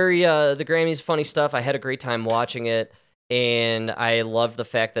was very the Grammys funny stuff. I had a great time watching it, and I love the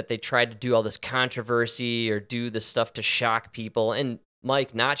fact that they tried to do all this controversy or do this stuff to shock people. And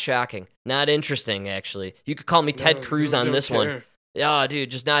Mike, not shocking, not interesting. Actually, you could call me Ted Cruz on this one. Yeah, dude,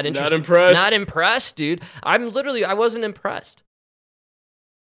 just not interested. Not impressed? Not impressed, dude. I wasn't impressed.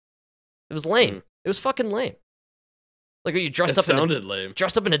 It was lame. It was fucking lame. Like, you dressed up lame.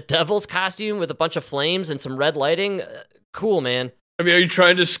 Dressed up in a devil's costume with a bunch of flames and some red lighting. Cool, man. I mean, are you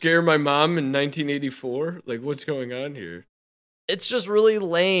trying to scare my mom in 1984? Like, what's going on here? It's just really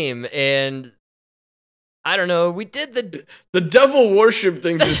lame, and I don't know. We did the devil worship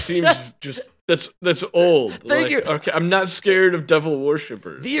thing just seems that's old. Thank you. Okay, I'm not scared of devil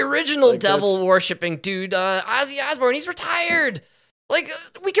worshippers. The original devil worshipping dude, Ozzy Osbourne, he's retired. Like,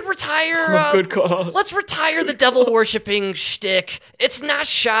 we could retire. Good cause. Let's retire the devil worshipping shtick. It's not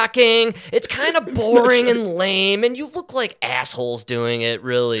shocking. It's kind of boring and lame, and you look like assholes doing it.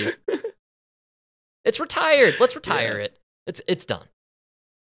 Really, it's retired. Let's retire it. It's done.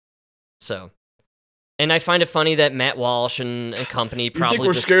 So, and I find it funny that Matt Walsh and company probably. You think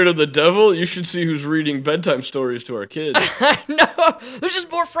we're scared of the devil? You should see who's reading bedtime stories to our kids. No, there's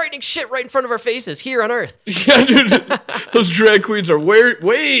just more frightening shit right in front of our faces here on Earth. Yeah, dude. Those drag queens are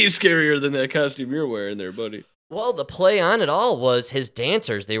way scarier than that costume you're wearing there, buddy. Well, the play on it all was his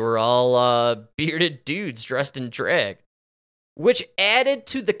dancers. They were all bearded dudes dressed in drag, which added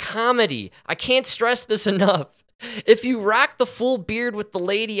to the comedy. I can't stress this enough. If you rock the full beard with the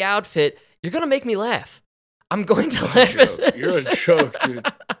lady outfit, you're going to make me laugh. I'm going to laugh at this. You're a joke, dude.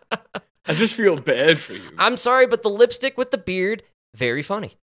 I just feel bad for you. I'm sorry, but the lipstick with the beard, very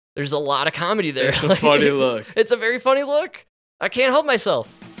funny. There's a lot of comedy there. It's a funny look. It's a very funny look. I can't help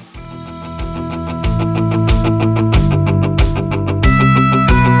myself.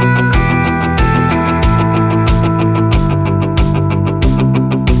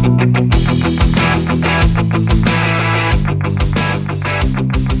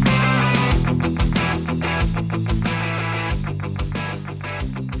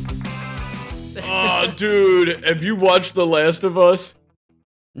 Dude, have you watched The Last of Us?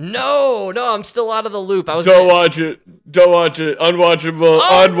 No, I'm still out of the loop. Don't watch it. Unwatchable.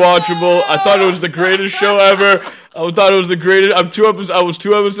 I thought it was the greatest show ever. I thought it was the greatest. I was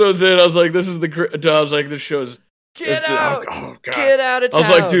 2 episodes in. I was like, this is the great. I was like, this show's. Get out! Oh, God. Get out of town! I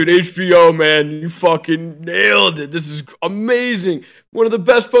was like, dude, HBO, man, you fucking nailed it. This is amazing. One of the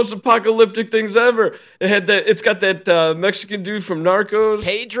best post-apocalyptic things ever. It's got that Mexican dude from Narcos.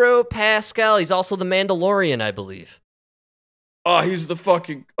 Pedro Pascal. He's also the Mandalorian, I believe. Oh, he's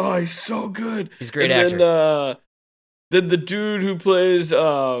he's so good. He's a great actor. Then the dude who plays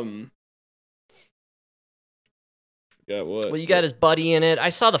forgot what. Well, you got his buddy in it. I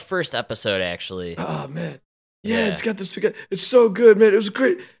saw the first episode actually. Oh man. Yeah, it's got this together. It's so good, man. It was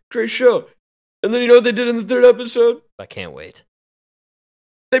a great show. And then you know what they did in the 3rd episode? I can't wait.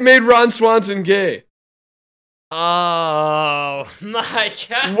 They made Ron Swanson gay. Oh my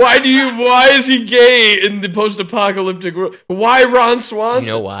God! Why is he gay in the post-apocalyptic world? Why Ron Swanson? Do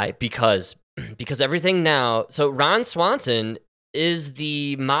you know why? Because everything now. So Ron Swanson is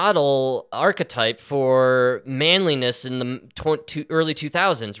the model archetype for manliness in the early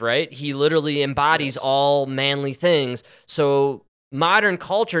 2000s, right? He literally embodies all manly things. So modern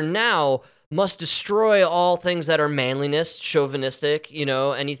culture now must destroy all things that are manliness, chauvinistic,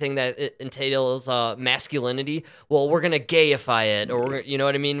 anything that entails masculinity. Well, we're going to gayify it, or you know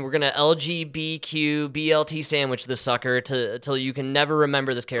what I mean? We're going to LGBTQ BLT sandwich this sucker until you can never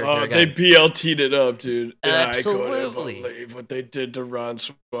remember this character again. They BLT'd it up, dude. Absolutely. I couldn't believe what they did to Ron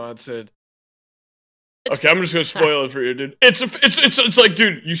Swanson. Okay, I'm just gonna spoil it for you, dude. It's like,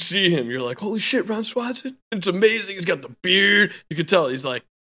 dude, you see him, you're like, holy shit, Ron Swanson. It's amazing. He's got the beard. You can tell he's like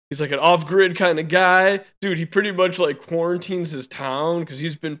an off-grid kind of guy. Dude, he pretty much like quarantines his town because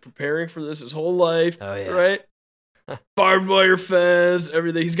he's been preparing for this his whole life. Oh, yeah. Right? Barbed wire fence,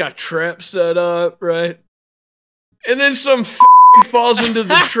 everything. He's got traps set up, right? And then some falls into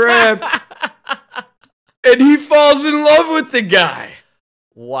the trap and he falls in love with the guy.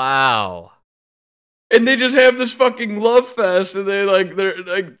 Wow. And they just have this fucking love fest, and they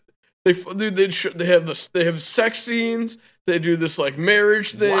have sex scenes. They do this like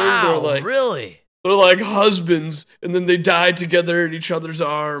marriage thing. Wow, really? They're like husbands, and then they die together in each other's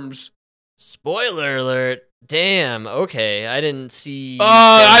arms. Spoiler alert. Damn, okay. I didn't see...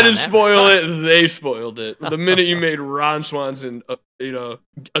 I didn't spoil it. They spoiled it. The minute you made Ron Swanson,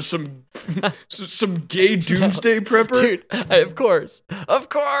 some gay doomsday prepper. Dude, of course,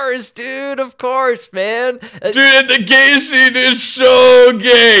 dude. Of course, man. Dude, and the gay scene is so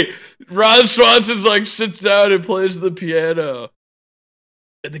gay. Ron Swanson's like sits down and plays the piano.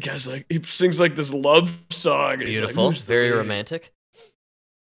 And the guy's like, he sings like this love song. And beautiful, he's like, very romantic.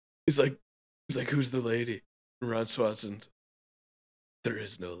 He's like, who's the lady? Ron Swanson. There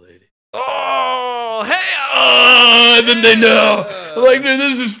is no lady. Oh, hey! And then they know. I'm like, dude,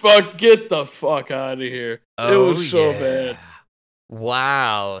 this is Get the fuck out of here. It was so bad.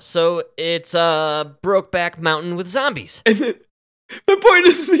 Wow. So it's Brokeback Mountain with zombies. And then, my point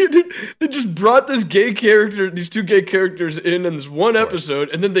is, dude, they just brought these two gay characters in this one episode,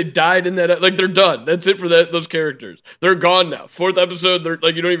 and then they died in that. Like, they're done. That's it for those characters. They're gone now. 4th episode, they're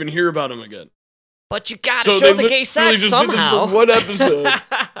like, you don't even hear about them again. But you gotta show the gay sex somehow. Did this for one episode.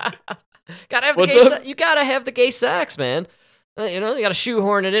 Gotta have the gay sex. You gotta have the gay sex, man. You gotta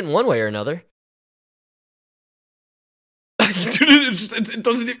shoehorn it in one way or another. It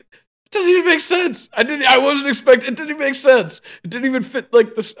doesn't even make sense. I wasn't expecting. It didn't even make sense. It didn't even fit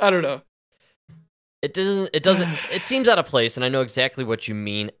like this. I don't know. It doesn't. It seems out of place, and I know exactly what you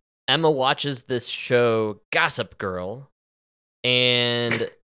mean. Emma watches this show, Gossip Girl, and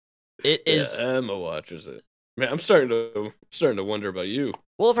it is. Yeah, Emma watches it. Man, I'm starting to wonder about you.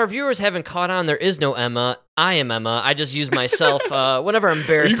 Well, if our viewers haven't caught on, there is no Emma. I am Emma. I just use myself whenever I'm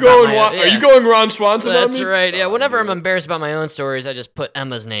embarrassed. Are you going Ron Swanson? That's on me? right. Yeah. Whenever I'm embarrassed about my own stories, I just put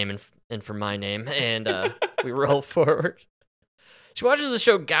Emma's name in for my name, and we roll forward. She watches the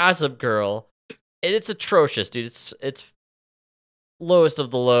show Gossip Girl, and it's atrocious, dude. It's lowest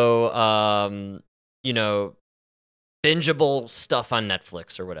of the low. Bingeable stuff on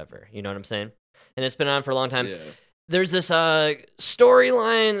Netflix or whatever. You know what I'm saying? And it's been on for a long time. Yeah. There's this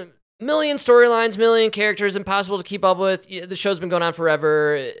storyline, million storylines, million characters, impossible to keep up with. The show's been going on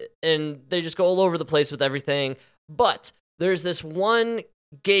forever, and they just go all over the place with everything. But there's this one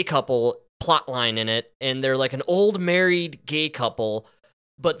gay couple plot line in it, and they're like an old married gay couple,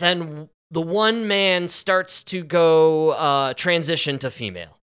 but then the one man starts to go transition to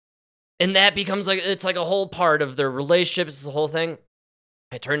female. And that becomes it's like a whole part of their relationship. It's the whole thing.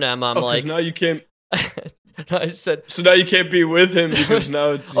 I turned to Emma, I'm like... now you can't... I said... So now you can't be with him because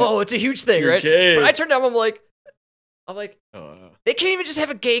now it's... it's a huge thing, right? Gay. But I turned to Emma, I'm like... They can't even just have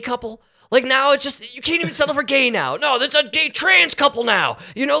a gay couple? Like, now it's just... You can't even settle for gay now. No, there's a gay trans couple now.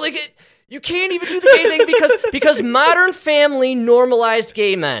 You can't even do the gay thing because Modern Family normalized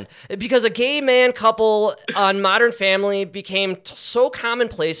gay men. Because a gay man couple on Modern Family became so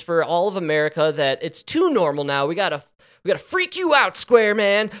commonplace for all of America that it's too normal now. We gotta freak you out, Square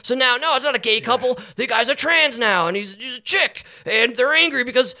Man. So now, no, it's not a gay couple. The guy's a trans now, and he's a chick, and they're angry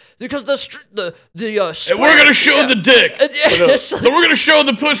because the Square, and we're gonna show the dick. Then we're gonna show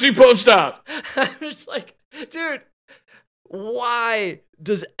the pussy post-op. I'm just like, dude, why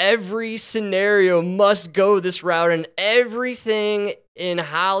does every scenario must go this route? And everything in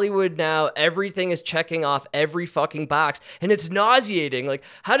Hollywood now, everything is checking off every fucking box. And it's nauseating. Like,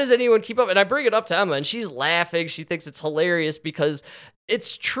 how does anyone keep up? And I bring it up to Emma, and she's laughing. She thinks it's hilarious because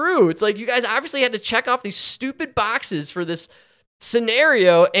it's true. It's like, you guys obviously had to check off these stupid boxes for this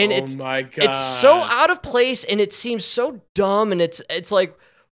scenario. And my God. It's so out of place, and it seems so dumb. And it's like,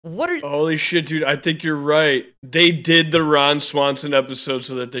 holy shit, dude, I think you're right. They did the Ron Swanson episode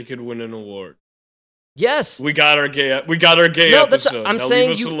so that they could win an award. Yes. We got our gay episode. I'm now saying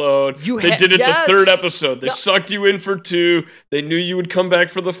leave us alone. They did it yes. the third episode. They sucked you in for 2. They knew you would come back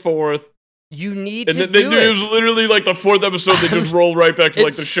for the 4th. You need to do it. It was literally like the 4th episode. They just rolled right back to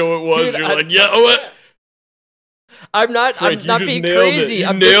like the show it was. Dude, You're like, yeah, oh what? I'm not being crazy.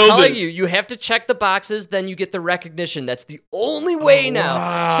 I'm just telling you, you have to check the boxes, then you get the recognition. That's the only way now.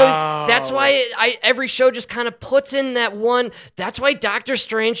 Wow. So that's why every show just kind of puts in that one. That's why Doctor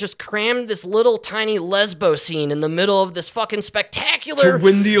Strange just crammed this little tiny lesbo scene in the middle of this fucking spectacular to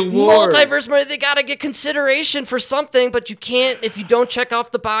win the award. Multiverse movie. They gotta get consideration for something, but you can't if you don't check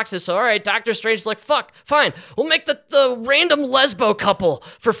off the boxes. So all right, Doctor Strange is like, fuck, fine, we'll make the random lesbo couple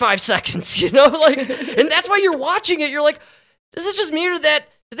for 5 seconds, and that's why you're watching it. You're like, is it just me or did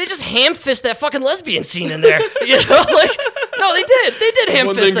they just ham fist that fucking lesbian scene in there? No, they did ham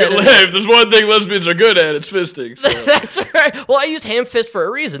fist that. If there's one thing lesbians are good at, it's fisting. So. That's right. Well, I used ham fist for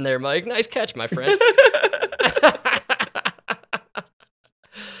a reason there, Mike. Nice catch, my friend.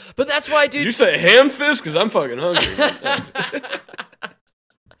 But that's why, dude. Did you say ham fist? Because I'm fucking hungry.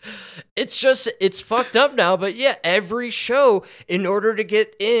 It's fucked up now, but yeah, every show, in order to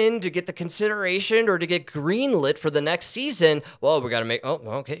get the consideration or to get greenlit for the next season, well, we got to make,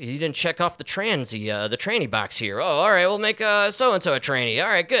 okay, you didn't check off the tranny box here. Oh, all right, we'll make so-and-so a tranny. All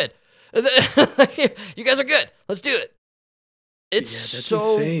right, good. You guys are good. Let's do it. It's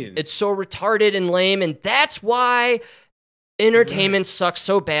insane. It's so retarded and lame, and that's why entertainment sucks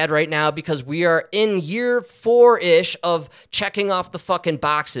so bad right now, because we are in year 4-ish of checking off the fucking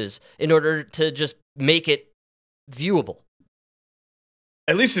boxes in order to just make it viewable.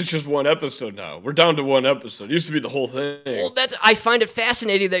 At least it's just one episode now. We're down to one episode. It used to be the whole thing. Well, I find it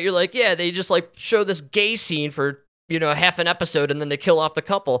fascinating that you're like, yeah, they just like show this gay scene for, half an episode and then they kill off the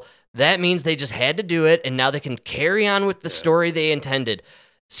couple. That means they just had to do it, and now they can carry on with the story they intended.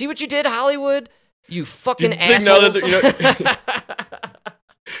 See what you did, Hollywood? You fucking assholes.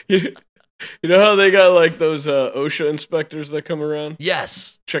 You know how they got like those OSHA inspectors that come around?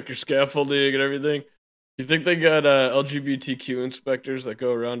 Yes. Check your scaffolding and everything. You think they got LGBTQ inspectors that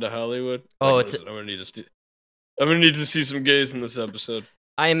go around to Hollywood? Oh, I'm gonna need to see some gays in this episode.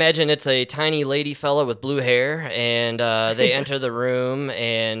 I imagine it's a tiny lady fella with blue hair, and they enter the room,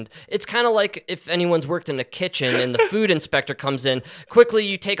 and it's kind of like if anyone's worked in a kitchen and the food inspector comes in. Quickly,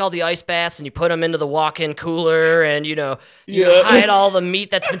 you take all the ice baths and you put them into the walk-in cooler, and you hide all the meat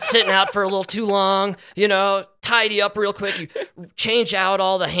that's been sitting out for a little too long. Tidy up real quick. You change out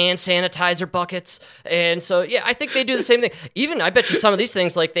all the hand sanitizer buckets, and so yeah, I think they do the same thing. Even I bet you some of these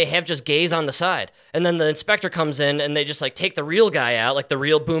things, like they have just gays on the side, and then the inspector comes in and they just like take the real guy out, like the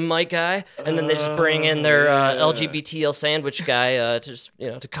real boom mic guy, and then they just bring in their LGBTL sandwich guy to just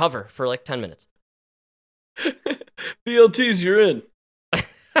to cover for like 10 minutes. BLTs, you're in. Can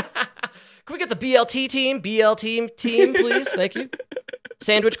we get the BLT team, please? Thank you.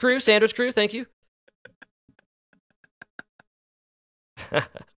 Sandwich crew, thank you.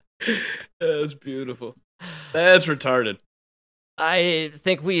 That's beautiful. That's retarded. I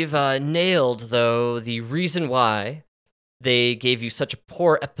think we've nailed, though, the reason why they gave you such a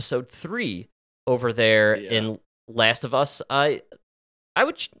poor episode 3 over there in Last of Us. I'm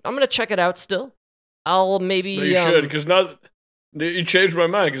gonna check it out still. I'll maybe. No, you should, because now you changed my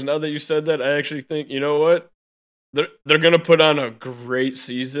mind. Because now that you said that, I actually think, you know what? They're gonna put on a great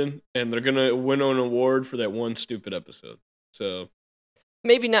season, and they're gonna win an award for that one stupid episode. So.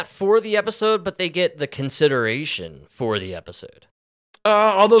 Maybe not for the episode, but they get the consideration for the episode.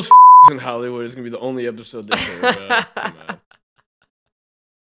 All those in Hollywood is going to be the only episode they care about. Come on.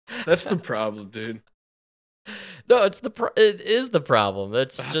 That's the problem, dude. No, it is the problem.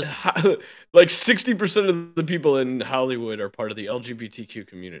 It's just like 60% of the people in Hollywood are part of the LGBTQ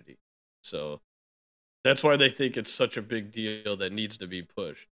community. So that's why they think it's such a big deal that needs to be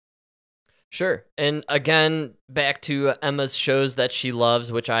pushed. Sure. And again, back to Emma's shows that she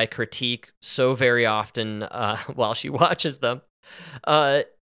loves, which I critique so very often while she watches them.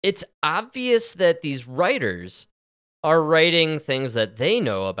 It's obvious that these writers are writing things that they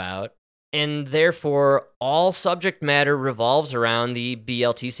know about, and therefore all subject matter revolves around the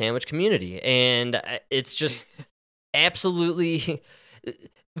BLT sandwich community. And it's just absolutely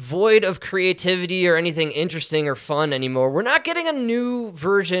void of creativity or anything interesting or fun anymore. We're not getting a new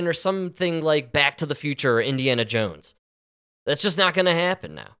version or something like Back to the Future or Indiana Jones. That's just not going to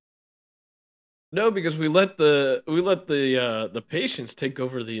happen now. No, because we let the patients take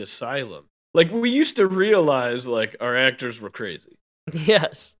over the asylum. Like, we used to realize, like, our actors were crazy.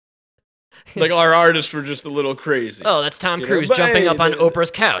 Yes. Like, our artists were just a little crazy. Oh, that's Tom Cruise jumping up on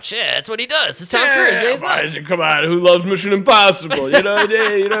Oprah's couch. Yeah, that's what he does. It's Tom Cruise. Come on, who loves Mission Impossible? He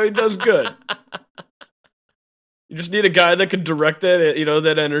does good. You just need a guy that can direct that,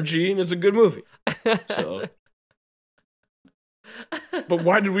 that energy, and it's a good movie. So. But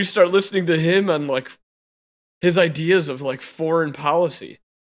why did we start listening to him on, like, his ideas of, like, foreign policy,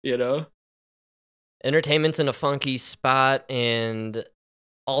 Entertainment's in a funky spot, and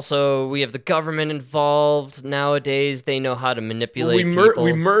also we have the government involved nowadays. They know how to manipulate people.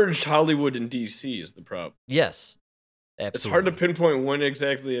 We merged Hollywood and DC is the problem. Yes, absolutely. It's hard to pinpoint when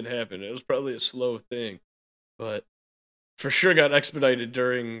exactly it happened. It was probably a slow thing, but for sure got expedited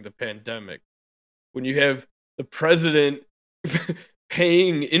during the pandemic. When you have the president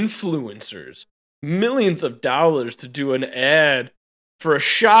paying influencers millions of dollars to do an ad for a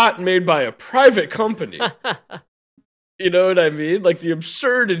shot made by a private company. You know what I mean? Like, the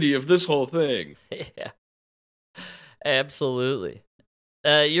absurdity of this whole thing. Yeah. Absolutely.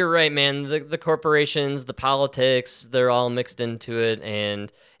 You're right, man. The corporations, the politics, they're all mixed into it.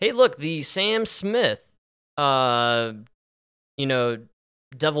 And hey, look, the Sam Smith, devil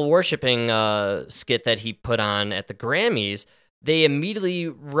worshipping skit that he put on at the Grammys, they immediately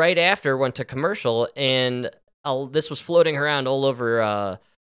right after went to commercial, and this was floating around all over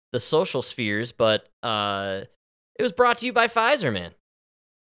the social spheres, but it was brought to you by Pfizer, man.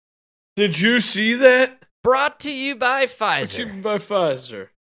 Did you see that? Brought to you by Pfizer. Brought to you by Pfizer.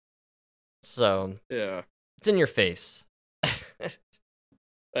 So, yeah. It's in your face.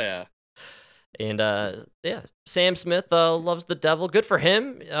 Yeah. And, Sam Smith loves the devil. Good for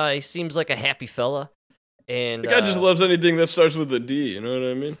him. He seems like a happy fella. And the guy just loves anything that starts with a D, you know what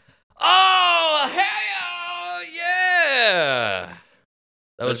I mean? Oh, hell yeah!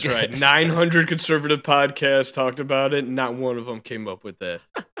 That's right. 900 conservative podcasts talked about it. Not one of them came up with that.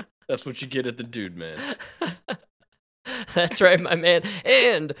 That's what you get at the Dude Man. That's right, my man.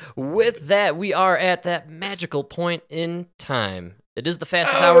 And with that, we are at that magical point in time. It is the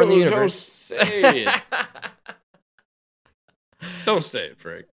fastest hour in the universe. Don't say it. Don't say it,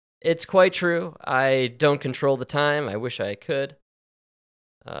 Frank. It's quite true. I don't control the time. I wish I could.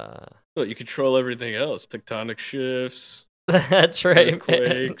 Well, you control everything else. Tectonic shifts. That's right.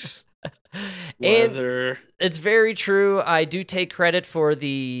 Earthquakes. Weather. And it's very true. I do take credit for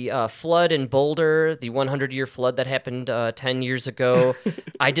the flood in Boulder, the 100-year flood that happened 10 years ago.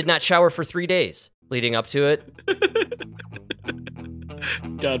 I did not shower for 3 days leading up to it.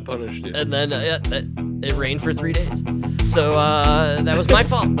 God punished you. And then it rained for 3 days. So that was my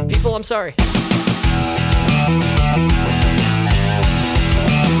fault. People, I'm sorry.